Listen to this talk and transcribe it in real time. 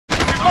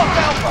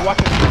Alpha. Watch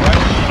this, right?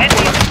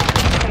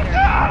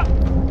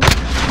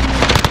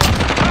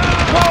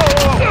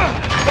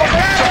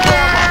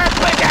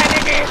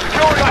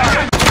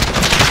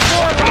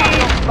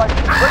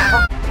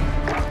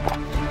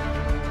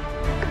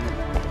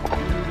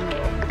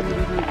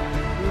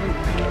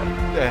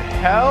 The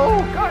hell?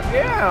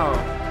 Goddamn!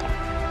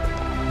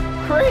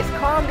 Chris,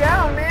 calm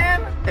down,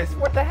 man!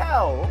 What the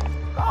hell?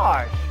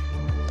 Gosh!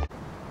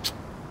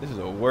 This is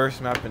the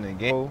worst map in the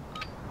game.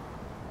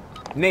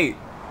 Nate,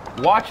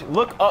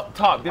 look up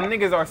top. Them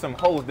niggas are some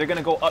hoes. They're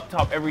gonna go up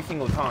top every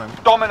single time.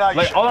 Domination.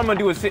 Like, all I'm gonna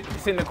do is sit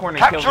in the corner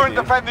and kill Capture and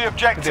defend the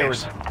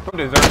objectives. Who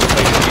deserves to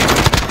play the game?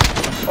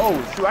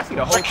 Oh, shoot, I see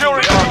the whole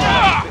Security.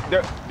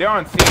 team. They're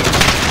on scene.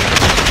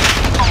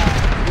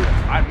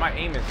 Dude, my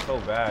aim is so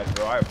bad,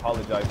 bro. I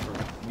apologize for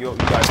you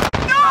guys.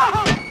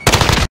 God damn.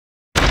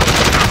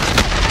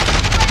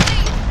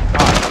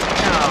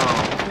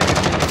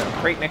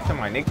 Crate next to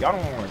my Nick. Y'all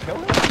don't want to kill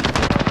him?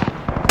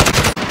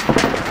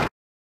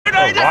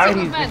 Oh, why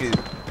these niggas?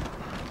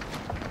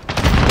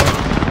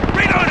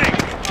 Reloading!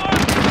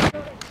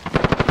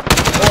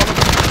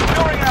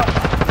 Securing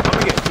Alpha. I'm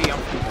gonna get C, I'm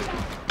stupid.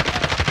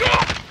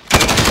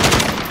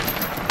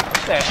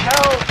 What the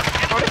hell?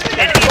 Bro, this is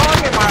wrong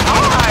in my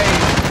eyes.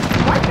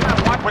 Why can I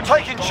watch? We're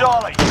taking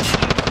Charlie.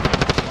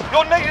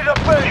 You're needed at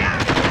B.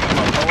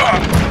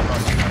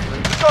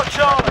 We've got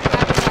Charlie.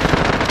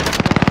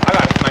 I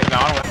got a snipe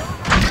now.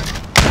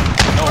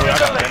 I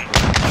got it.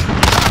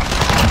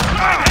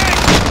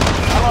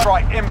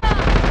 Right, in. Bro,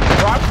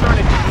 I'm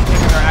starting to see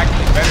things that are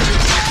actually better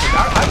than me.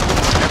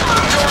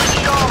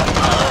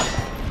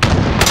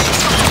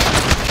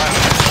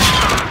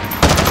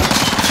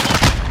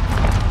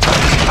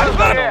 I just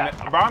gotta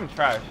go, bro, I'm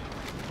trash.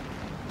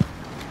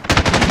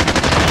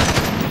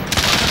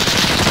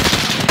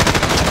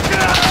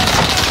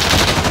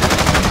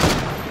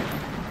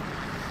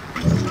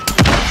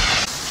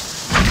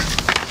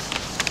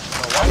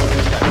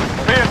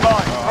 Be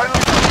advised.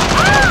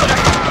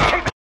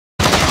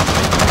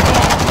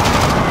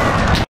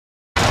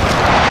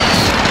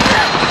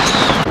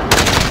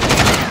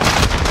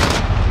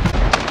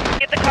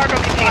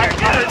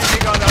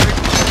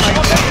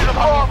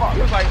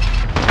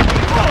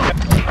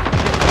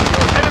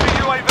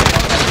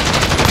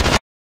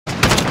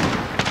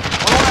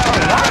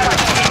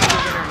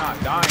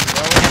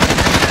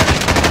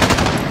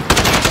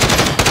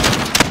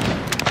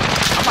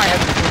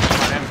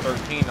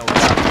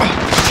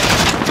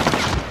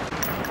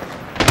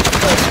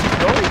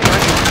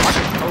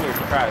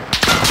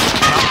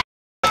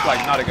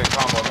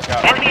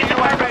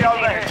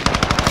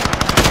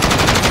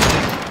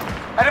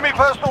 Enemy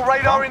personal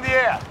radar in the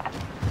air.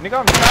 Nigga,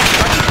 I'm trash.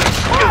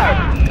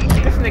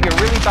 This nigga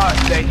really thought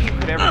that he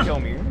could ever kill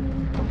me.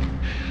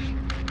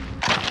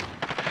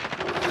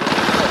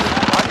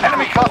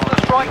 Enemy cluster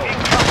strike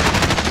incoming.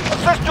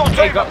 Assist your team.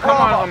 Hey, come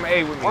on,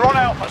 A with me. We're on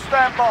Alpha.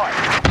 Stand by.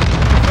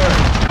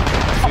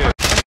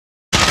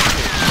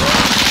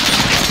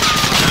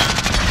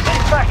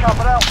 Back up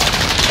at Alpha.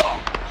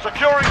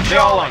 Securing Charlie. They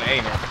all on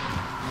A now.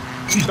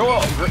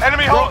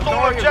 Enemy holds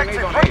all objectives.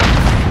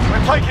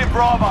 We're taking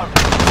Bravo.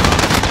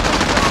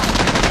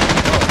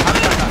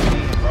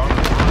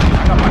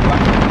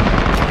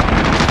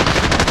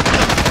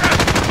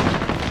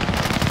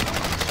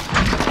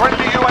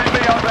 Friendly UAV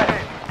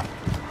overhead.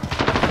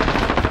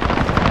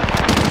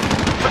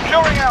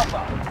 Securing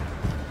Alpha.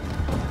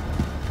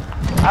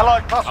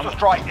 Allied cluster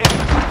strike in.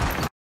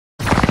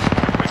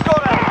 We've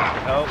got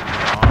Alpha.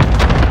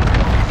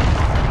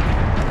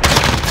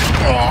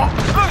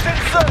 Losing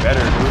C.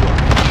 Better, dude.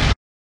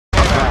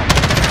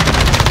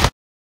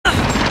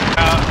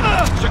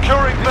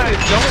 Securing B.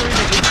 The only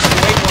reason is to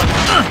wait one.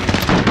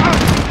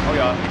 Oh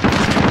yeah.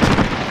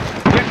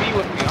 Get me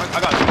with me. I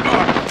got you.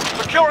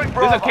 Securing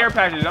Bravo. There's a care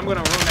package. I'm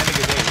gonna ruin that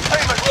nigga's day.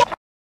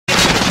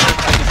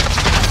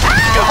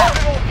 You're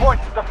holding all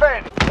points to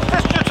defend.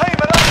 Assist your team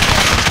at A.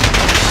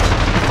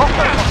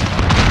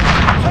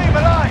 Team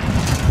at A.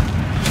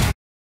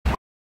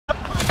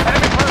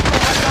 Enemy personal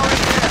radar in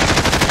here.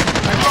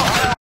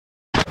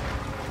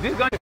 This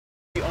gun is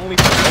the only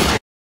thing.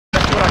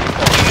 That's what I can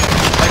call it.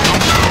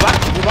 Like,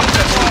 we watch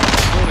that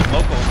doing this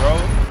local, bro.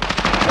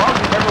 Why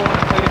would you ever want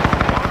to play this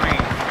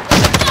online?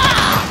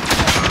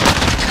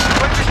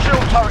 Where's the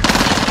shield turret?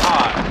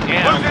 Ah,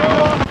 damn, Losing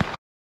bro. one.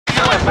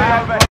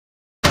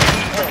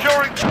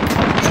 Securing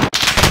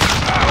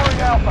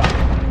Alpha.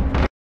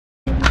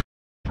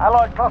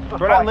 Allied cluster strike.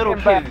 Bro, that little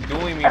kid is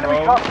doing me, Enemy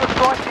bro. cluster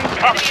strike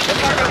incoming.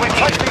 We're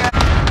taking it.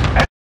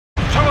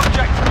 Two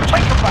objectives.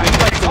 Take them back.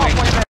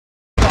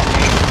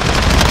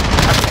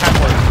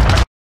 Halfway there.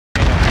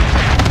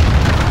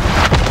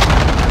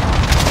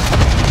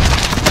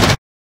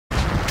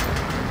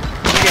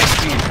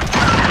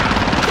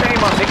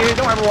 Nigga,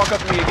 don't ever walk up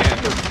to me again.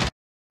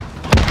 I'm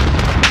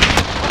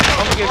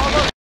gonna get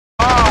you.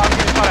 Ah, I'm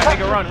getting shot at.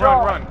 Nigga, run.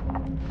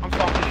 I'm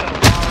soft as hell.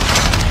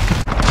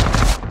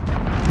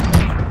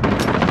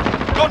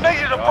 You're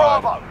needed at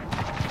Bravo.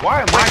 Why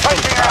am We're I so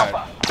taking trash?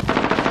 Alpha.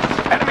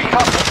 Enemy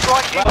cluster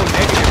strike Well,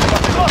 negative.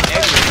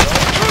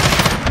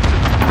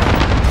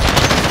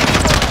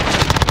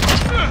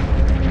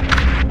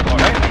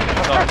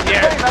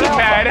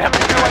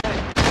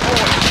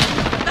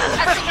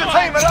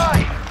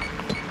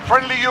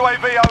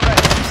 UAV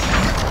overhead.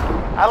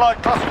 Allied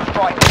cluster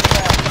strike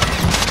inbound.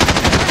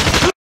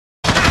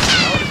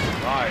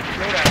 Right,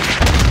 kill that.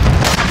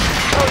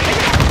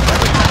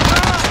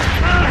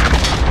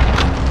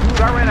 Dude,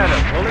 I ran out of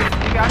bullets.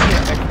 You got me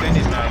an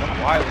extended man. I'm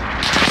wilding.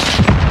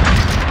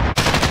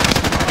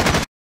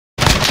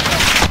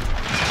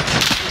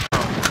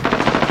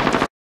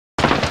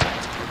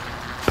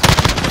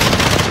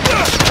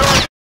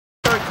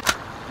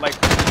 Like,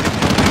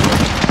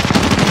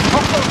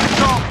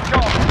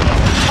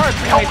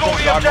 hold all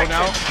the objectives.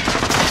 now.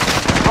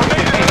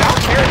 Hey, I don't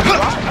care.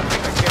 I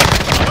think I care.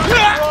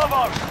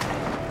 Bravo.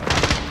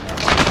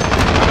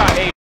 I got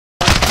 8.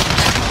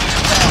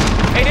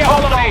 Hey, they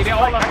all on A. They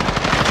all on A.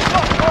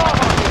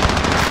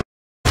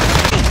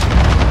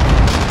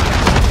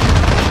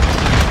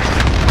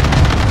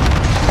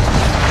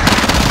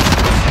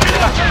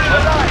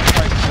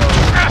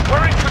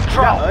 We're in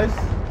control.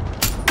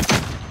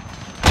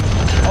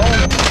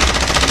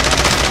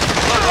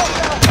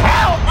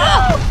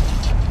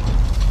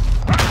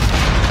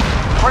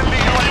 Friendly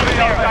UAV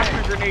overhead.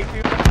 Grenade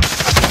too.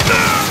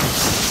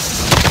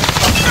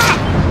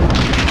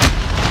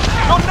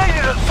 You're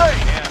needed at sea.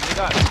 Damn, they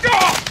got.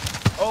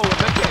 Oh, look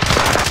at it.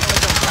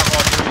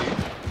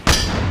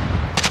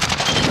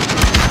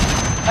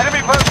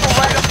 Enemy personal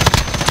radar.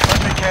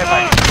 Friendly care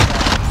base.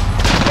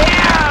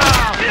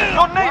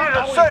 You're needed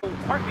at sea.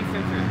 Heartbeat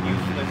sensor is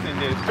useless in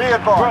this. Be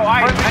advised. Bro,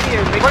 I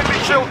need to make friendly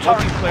shield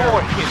turret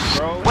deployed.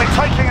 Bro. We're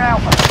taking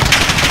Alpha.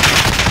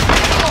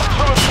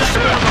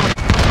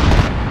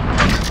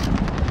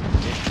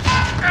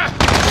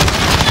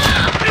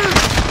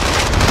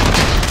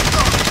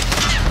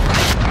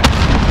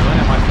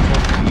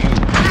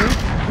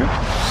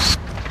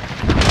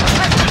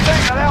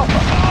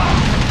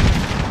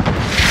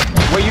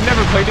 Wait, you've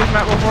never played this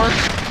map before?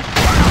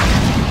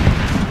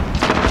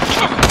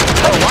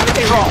 Oh, why did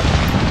they roll?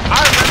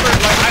 I remember,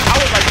 like, I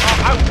was like,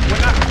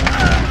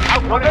 I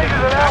wanted to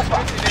do that,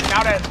 and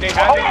now that they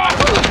have it,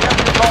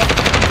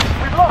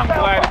 I'm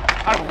glad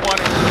I don't want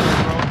it,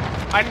 bro.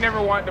 I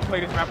never wanted to play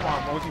this map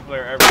on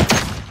multiplayer ever.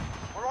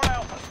 We're on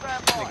Alpha,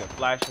 stand by. Nigga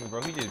flashing,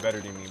 bro. He just better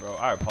than me, bro.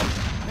 I apologize.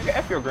 Nigga,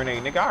 F your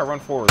grenade, nigga. I run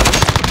forward.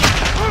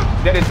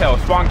 Dead as hell.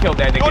 Spawn killed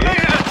that nigga.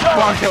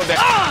 Spawn killed that.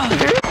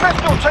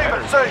 Pistol team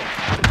at sea.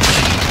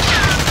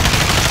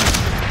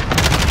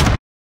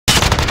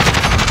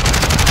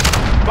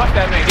 Bust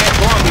that man. Get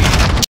on me.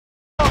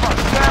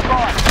 Stand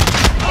by.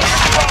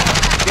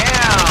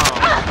 Damn.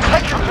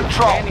 Take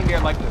control. Standing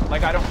there like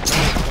I don't.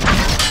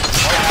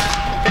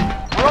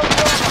 We're on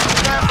stand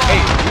by. Hey,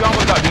 you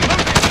almost got beat.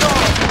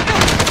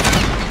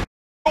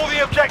 All the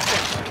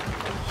objectives.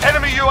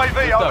 Enemy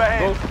UAV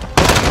overhead.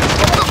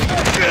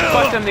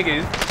 Fuck them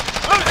niggas.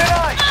 Losing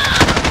A.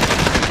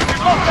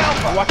 We've lost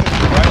Alpha. I'm watching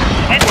you, right?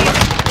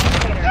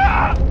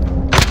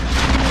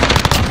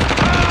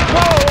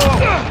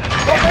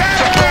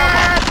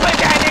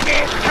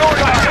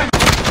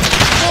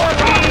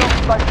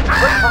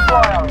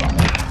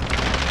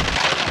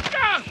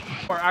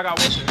 I got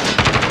one.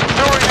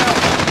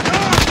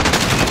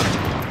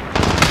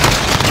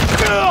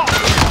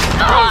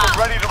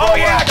 Ready to roll. Oh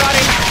yeah, I got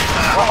it.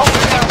 We're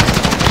holding out.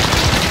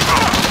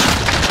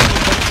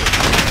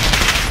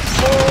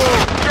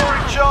 You're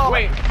in charge.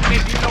 Wait, hey,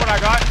 do you know what I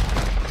got?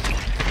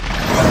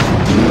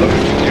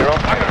 Zero.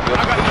 I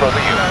got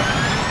Further unit.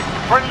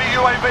 Friendly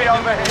UAV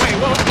overhead. Wait,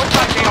 what's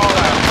that thing all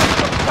out?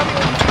 Tell me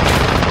what.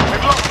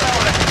 We've lost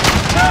Alpha.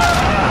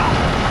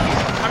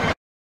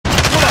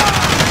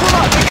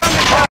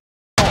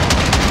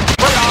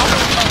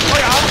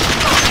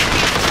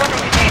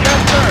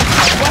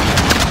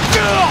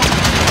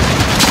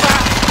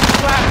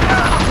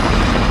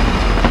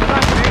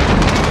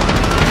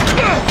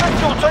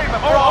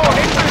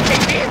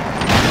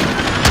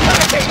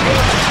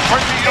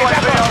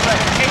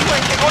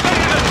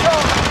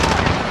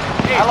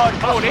 Allied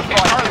cluster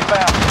strike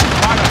inbound.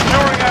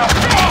 Securing out.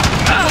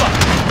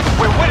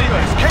 We're winning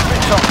this. Keep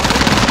it up.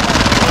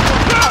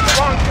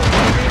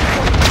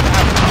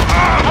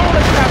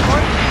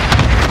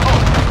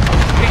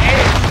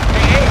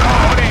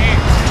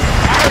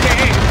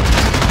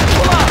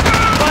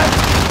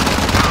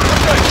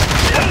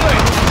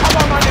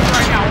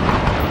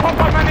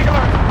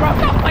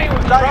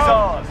 Days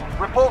ours.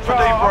 Report for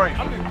debrief.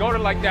 I'm just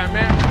goated like that,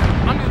 man.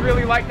 I'm just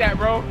really like that,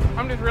 bro.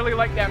 I'm just really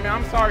like that, man.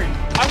 I'm sorry.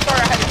 I'm sorry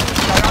I had to do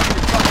this. I don't give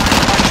a fuck.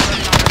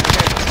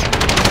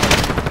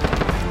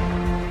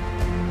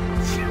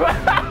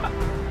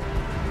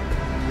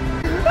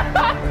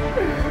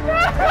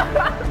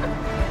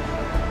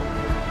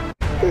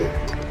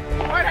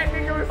 Why that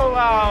nigga was so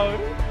loud?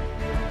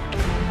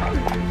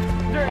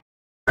 You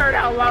heard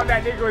how loud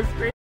that nigga was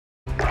screaming?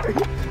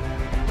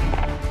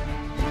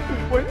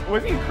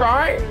 Was he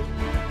crying?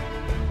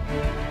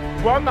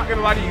 Well, I'm not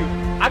gonna lie to you.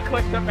 I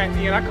clutched up at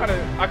the end. I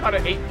caught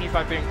an 8-piece,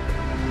 I think.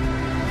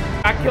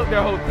 I killed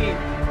their whole team.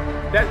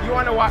 That you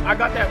wanna know why I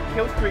got that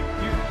kill streak?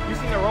 You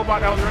seen the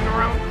robot that was running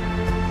around?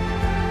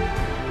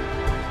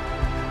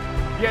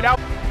 Yeah,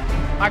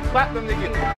 I clapped them niggas.